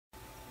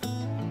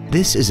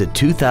This is a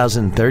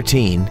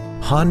 2013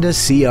 Honda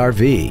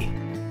CR-V.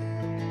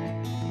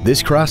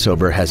 This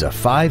crossover has a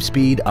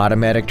 5-speed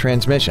automatic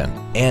transmission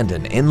and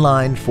an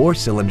inline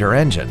 4-cylinder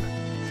engine.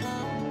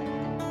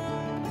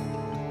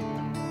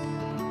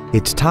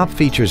 Its top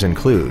features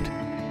include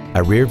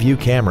a rear-view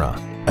camera,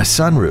 a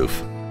sunroof,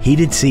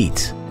 heated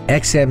seats,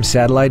 XM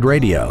satellite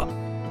radio,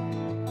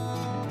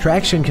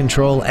 traction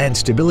control and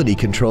stability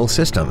control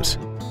systems,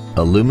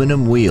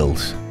 aluminum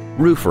wheels,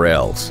 roof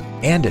rails,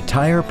 and a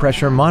tire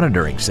pressure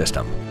monitoring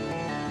system.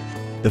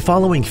 The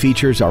following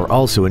features are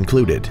also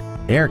included: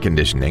 air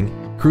conditioning,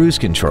 cruise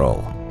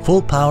control,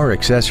 full power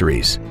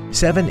accessories,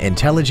 7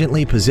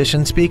 intelligently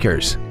positioned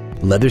speakers,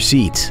 leather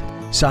seats,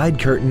 side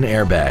curtain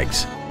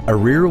airbags, a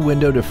rear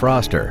window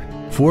defroster,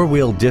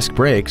 4-wheel disc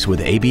brakes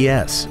with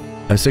ABS,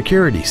 a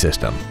security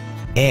system,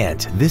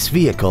 and this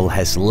vehicle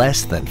has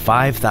less than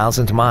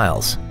 5,000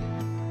 miles.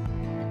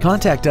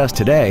 Contact us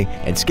today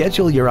and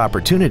schedule your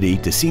opportunity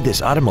to see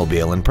this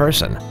automobile in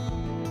person.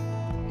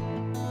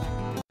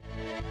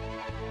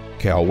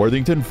 Cal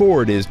Worthington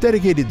Ford is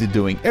dedicated to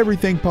doing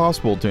everything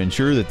possible to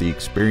ensure that the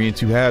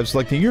experience you have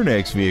selecting your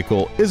next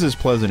vehicle is as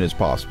pleasant as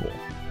possible.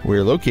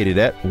 We're located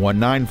at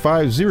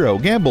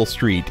 1950 Gamble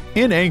Street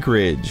in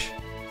Anchorage.